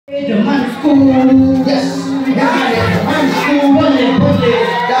Teman skur, yes, teman skur boleh,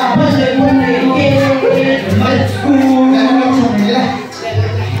 teman skur.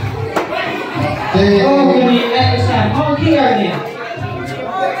 Oh ini episode, oh kia ni.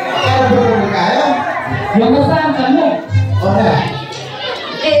 Yang besar kamu. Oh dah.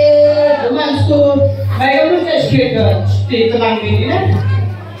 Teman skur, mereka tu tak sekiranya di telang ini kan?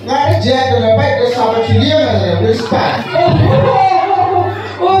 Nggak ada kalau baik ke sahabat dia nggak ada respect.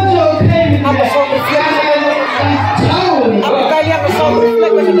 Oh okay. Apa sobat yang tahu? Apa kalian sobat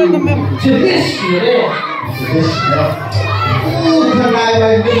lagi macam mana? Jenis ni. Kenal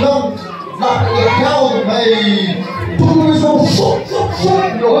lagi belum? Nak tahu mai. Tunggu sok.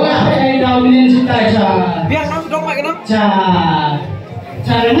 Orang yang tahu ni cerita je. Biar nak dong mak kenapa?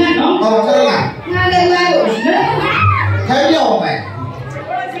 Cara mana? Oh, cara Ngada lalu. Kaya mai.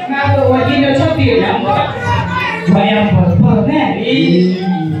 Ngada wajib dia cakap yang bayang berapa ni?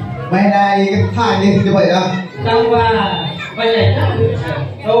 Mai này cái thai như thế vậy à? Đang qua bây giờ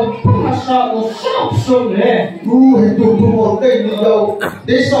đâu mà sợ một sốc sung đấy. Hình tụt một đây như đâu?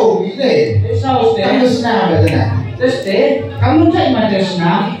 Để sầu nghĩ này. Để sầu để. Kamu senang dah tak? Để kamu cakap macam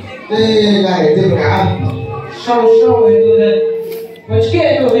senang. Này itu kan? Sầu itu deh. Macam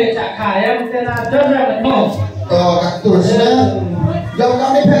itu dia cakap kaya mungkin ada orang mau. Kat tulisnya, yang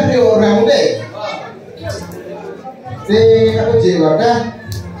kami pergi orang deh. Kamu jawab dah.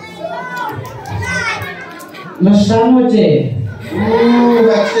 Masam je.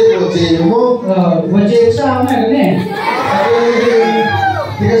 Maksud je kamu? Je sama ni.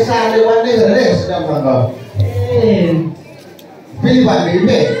 Tiga saat lewat ni ada sedang bangga. Pilih balik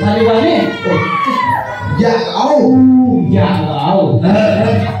ni. Balik ni. Ya kau. Ya kau.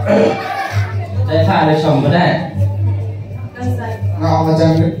 Saya tak ada sama dah.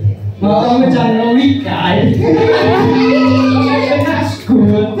 Ngau macam Novi kai. Kena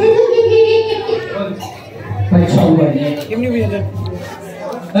skur. Phải chồng vậy nè. Kiếm như vậy.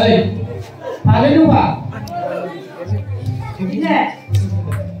 Ê, phá lên đúng không? Nè.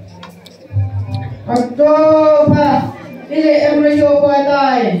 Atau apa? Ini embryo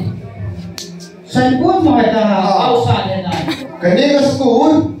pada. Sanbut pada ausad ini. Kini ke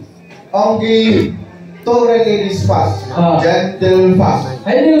school, ông ghi Tore ladies first, gentle first.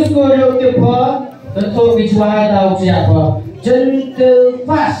 Ini school yang tiba, tentu bicara tahu siapa. Gentle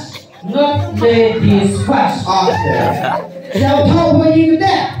first. Not ladies first. Giao thông bao nhiêu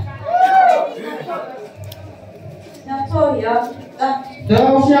đấy? Giao thông ya.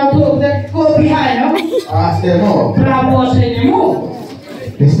 Giao thông đấy, cô bị hại nó. Demo. Bravo saya demo.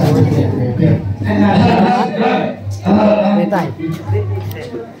 Bisa berpikir.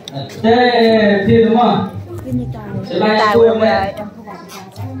 Thì đúng không? Selain itu yang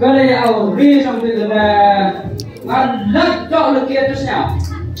cái này ao ri trong cái là ăn lắc cho lực kia terus nhau.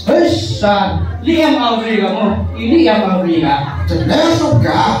 San, liam ao ri kamu, ini yang ao ri kan? Jelas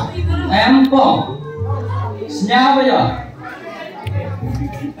suka. Em kong, senyap aja.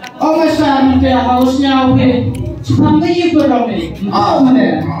 Oh San, dia harus senyap ke? Sampai ibu ramai.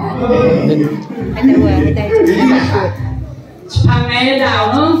 Mana? Pangai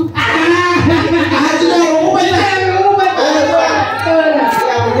đào nó.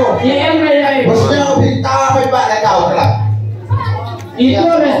 Em đây. Maksudnya kita bebas dah tahu lah. Itu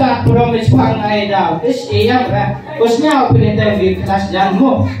rasa kurang pangai đào. Terus iya kan? Bosnya pindah di kelas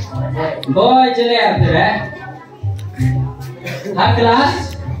jamu. Boy jeler tu eh. Hak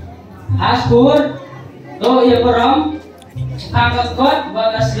kelas, hak skur, tu ia korom, angkat kot,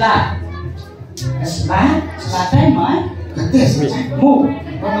 bawa selat. Selat mana? Mu,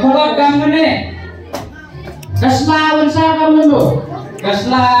 kot kamu ni. Keselawan saya kamu tu.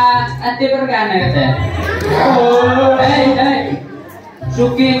 Keslah hati bergana kata. Hey,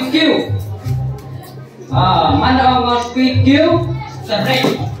 suki Q. Mana orang suki Q?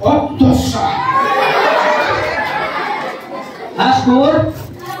 Sering. Oh, dosa. Askur,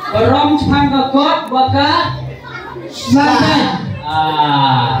 orang pangkat kot, bakat, selatan.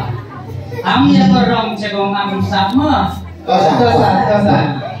 Kami yang orang cekong kami sama. Dosa.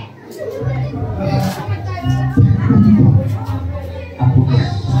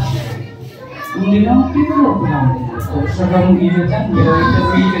 Ini nanti kalau pulang, serang gitu kan,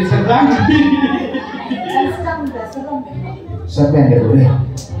 jadi serang. Siapa yang dia boleh?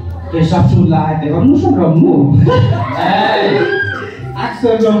 Kesap sulah, dia kamu serangmu.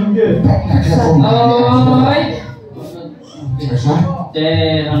 Serang dia. Oh,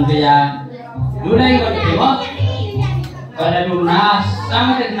 Jangan kaya Dulai kau tengok Kalau lunas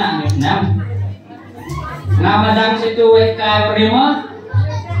Sama kena Vietnam Ngamadang situ Weka berima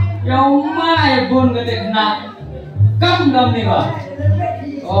Yang mai pun kena kena Kam dam ni kau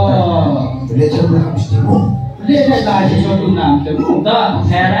Lihat saya belum habis timu. Lihat lagi suatu nam temu. Dah,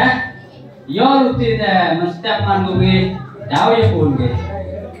 herah. Yo rutin mesti manggungnya. Tahu ya pun ke?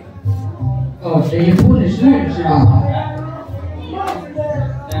 Oh, saya pun sih.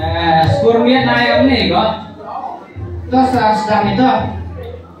 Skur miat naik ni kok. Terus sedang itu.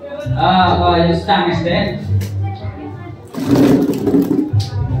 Yang sedang SD.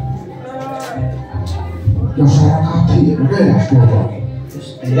 Yang saya kaki udah sudah.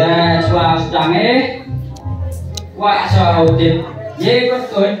 Suara sedang kuasa rutin. Ye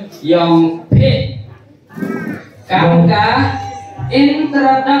betul yang P. Kamu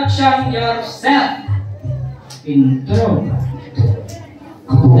introduction yourself. Intro.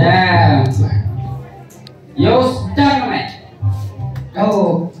 Yo sedang meh.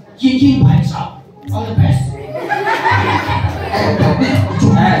 Oh, cincin baik sah. All the best.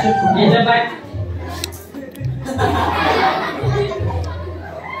 Kita baik.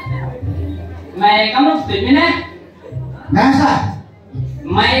 Mai kamu stay mana? Nasa.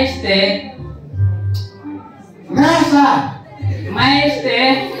 Mai stay. Nasa. Mai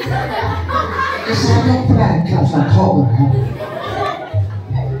stay. Saya pernah kalau saya tahu berapa.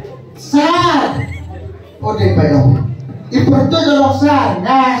 Sar. Oh dia bayar. Ipertu dalam sar,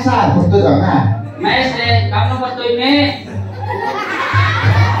 ngasar, ipertu dalam. Mai stay. Kamu betul ini.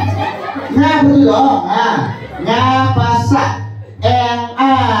 Nga betul dong. Nga pasak. Nga.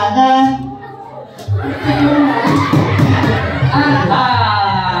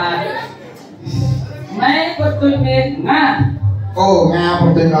 Mai betul ini nga. Oh, nga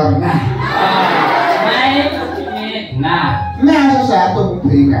betul dong. Nga. Mai betul ini nga. Nga sesuatu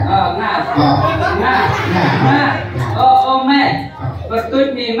mungkin nga. Nga. Nga. Nga. Oh mai.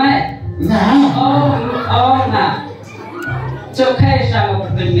 Betul ini mai. Nga. Oh nga. Cokai sama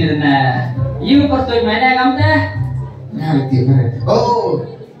betul ini na. You betul mana kamu dah? Nga betul. Oh.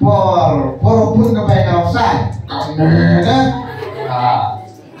 Por pun kebaik kalau saya,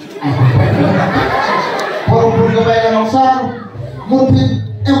 por pun kebaik kalau saya, mungkin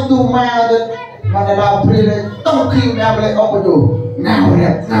itu mana lapri tongki ngabel apa tu,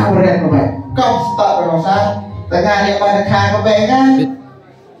 ngawret kebaik, kau start kalau saya, tengah yang mana kah kebaik kan,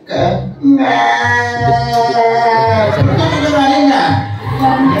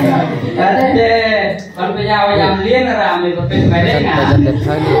 ada deh, kalau punya yang lian ramai betul betul nggak?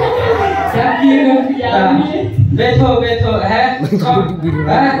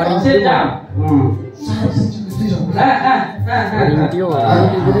 Betul, sit down.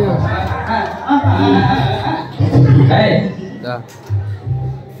 Hey.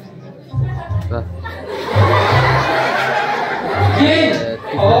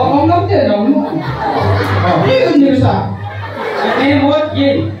 Oh, ngomong dia dong. Ini kan bisa. Ini buat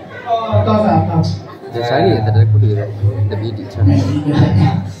Jin. Oh, tahu. Saya ni tak ada kudi lebih di sana.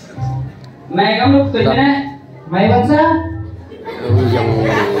 Mai kamu betul mana? Mai bangsa? Yang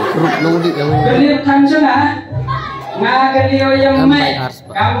grup nong di yang. Gelir kanjeng Nga gelir yang mai.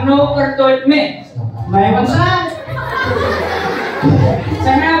 Kamu betul me. Mai bangsa?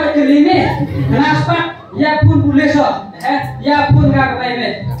 Sana betul ini. Kenapa? Ya pun boleh so. Ya pun nggak mai me.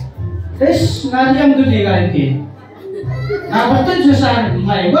 Terus nggak yang tu dia lagi. Nah betul susah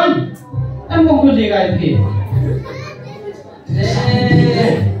mai kan? Kamu boleh lagi.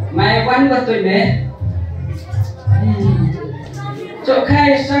 Mai wan betul ni. Cok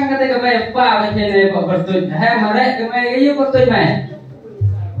kai sang kata kemai apa macam ni betul. Mereka kemai itu betul mai.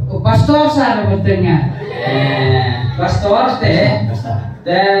 Pastor sah betulnya. Pastor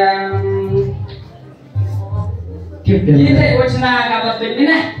dan kita wacana apa betul ni?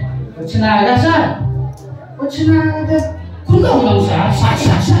 Wacana ada sah. Wacana ada. Kurang sah.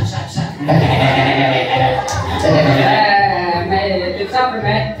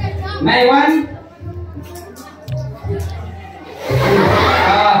 May one.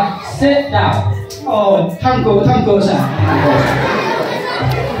 Sit down. Oh, tanggo sah.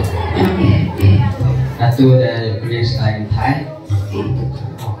 Satu dari tulis lain Thai.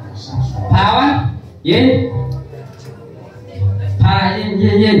 Power, yin.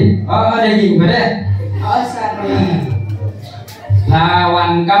 Yin. Oh, ada yin pada. Oh, sah.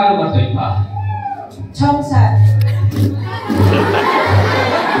 Pawan kamu betul pak. Trong sah.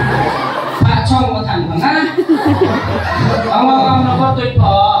 Pak Chong có thằng thằng ông nó có tuyệt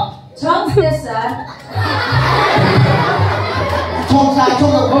vời. Trong sah. Trong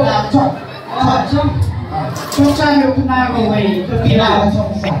được không làm trong sai được cái nào của mình tôi nghĩ là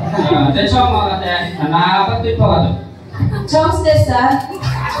trong để cho mà để thằng nào có tuyệt vời. Trong sah.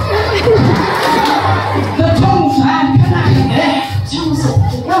 Nó trong sai cái này đấy. Trong sah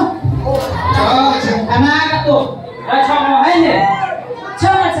không? Thằng nào có tụt. Để cho nó hết nhỉ.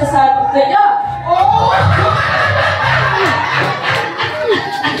 Trong sesat betul.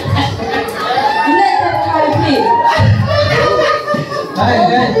 Ini terkali. Hai,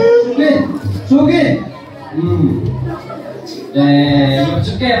 Sugi.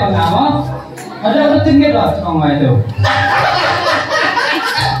 Sugi apa kamu? Ada penting gitu kamu itu.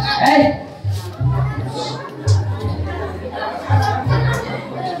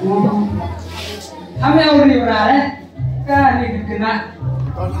 Kami uri berada, kan ini kena.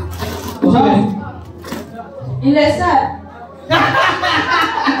 Ini sat.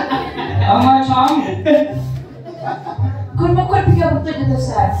 Macam. Kun makut pikir betul itu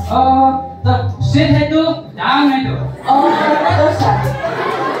sat. Sit itu, down itu. Betul sat.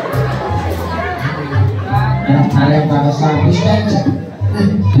 Ada yang tak sampai saja.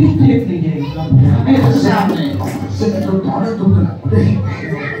 Sampai. Sudah tahu kena.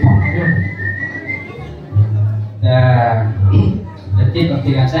 Detik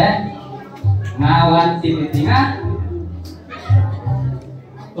ketika saya ngawan tim tengah.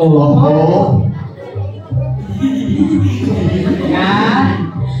 Nah,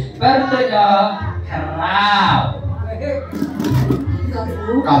 bertujuh kerau.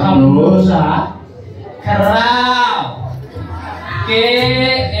 Kamu Kerau.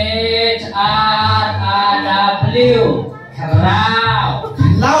 KHRAW.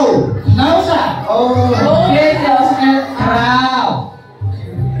 Kerau. Lau sah. Kerau.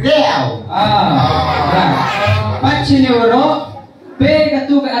 Real. Macam euro. P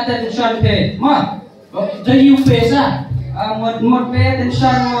ketu ke attention P. Mod. Jadi pesa. Mod P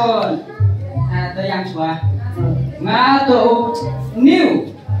attention mod. Ada yang suah. Ngatu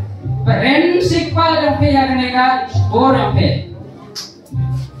new. Prinsipal yang P yang mereka skur yang P.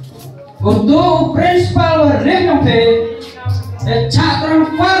 Untuk prinsipal yang P.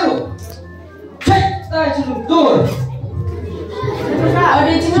 Cakram baru. Cek tak jeluntur.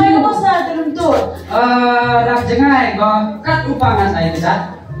 Ada jengai apa sah jeluntur? Rak jengai kau kat upangan saya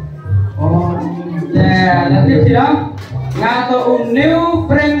tidak. Nanti bilang ngatu new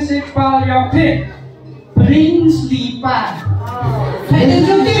prinsipal yang P. Prinsipal. Itu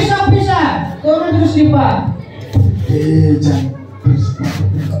cuti siapa bisa? Turun terus lipat.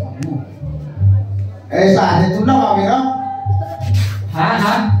 Jangan saat itu nama Mira.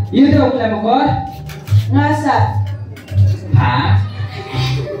 Itu boleh mukor. Ngasat.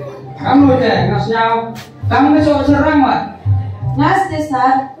 Kamu deh ngasnyau. Kamu besok serang wat. Ngas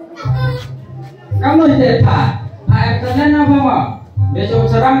desat. Kamu deh itu apa mau? Besok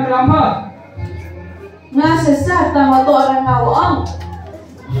serang kelompok. Ngasesat tama tu orang ngawang.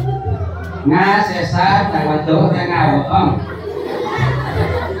 Ngasesat tama tu orang ngawang.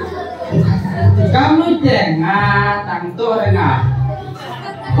 Kamu jangan tang tu orang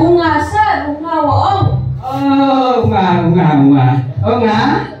Ungasat ngawang.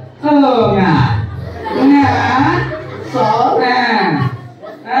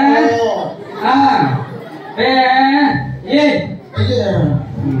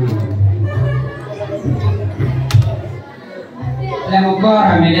 Lemukor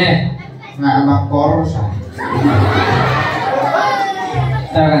amide. Nggak makor sah.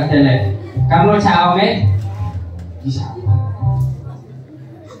 Terus tele. Kamu caw me? Bisa.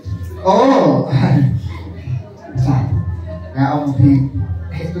 Oh. Sah. Nggak om pi.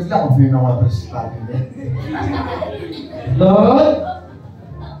 Itu lah om pi nomor berselat ini. Lut.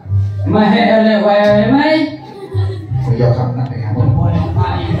 Mahe ele wae mai. Kuya kamu nak ya.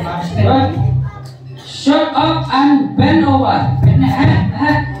 Shut up and bend over.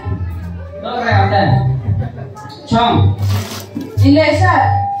 Look around there. Chong. Ilesat.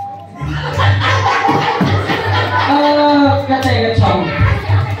 Kata yang chong.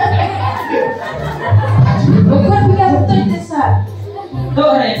 Bukan pikir betul itu sat. Tu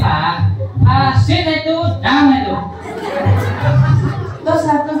repa. Sit itu, down itu. Tu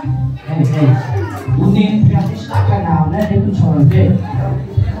satu. Unin gratis akan naon dia pun sorbe.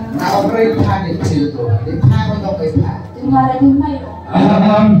 Nggak om repa itu. Repa untuk repa. Tinggal di mai.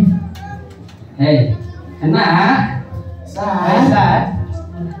 Hey, kena? Sah.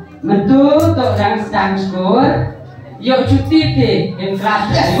 Mentu tok dang skur. Yuk cuti ke in kelas.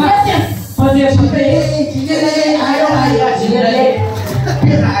 Pada sampai Ayo.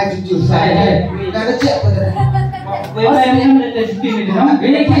 Biar aja jujur saya. Nggak ada cek bener.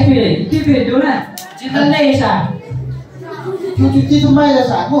 Kipi itu lah. Cita lesa. Cuci itu mah ya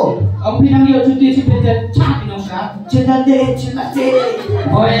samu. Ông bilang yuk cuti si beda cantik dong sa. Cina deh.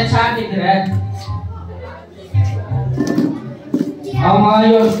 Oh ya cantik deh. Ông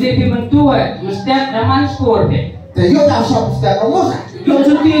yuk cuti mentua, mesti zaman skor deh. Tapi yuk tak usah mesti kamu sah. Yo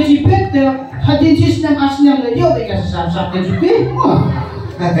cuti si beda. Hadin sistem aslinya lagi yo dikasih sab-sab dia cuti.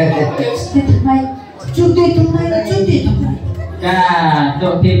 Cuti tunai. Ka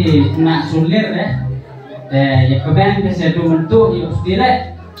dok ti nak sulir ya keban ke saya bentuk yuk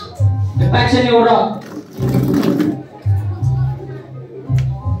sedile. Depan sini urut.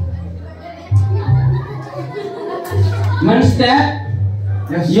 Menstep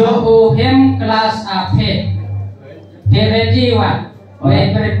yo hem kelas AP. Ready one.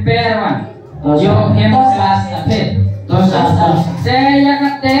 Prepare one. Yo hem kelas AP. Saya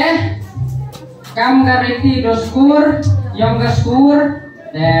kata kam gariti do skur, yang ga skur,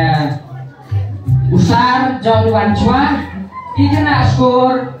 usar jaluan cua, ikana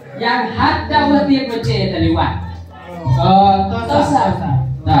skur yang hadda wati bace taliwan.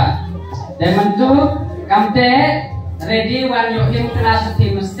 Nah, dan tu kamte ready one yo him kelas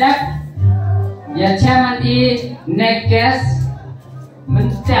tim step, ya chairman i nekes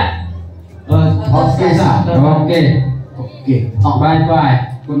menstep. Oke sa. Oke. Bye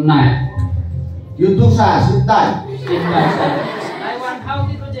bye. Good night. YouTube sa Sintai.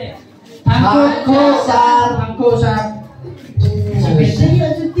 Tangko sa. Saya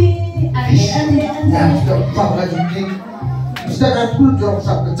cuti. Nah, stop lagi ni. Mesti kan pun jom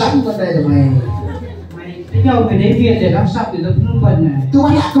sab kecam kan dah main. Kau ke dia dia nak sab itu belum banyak. Tu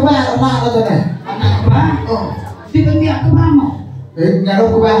anak kemana anak tu dah? Anak apa? Oh, dia dia ke mana? Ngaruh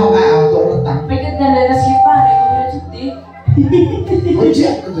kemana orang tu letak. Pekat dan ada siapa yang cuti.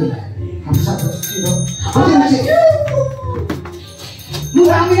 Ojek tu dah. Hamsa tu tu. Ojek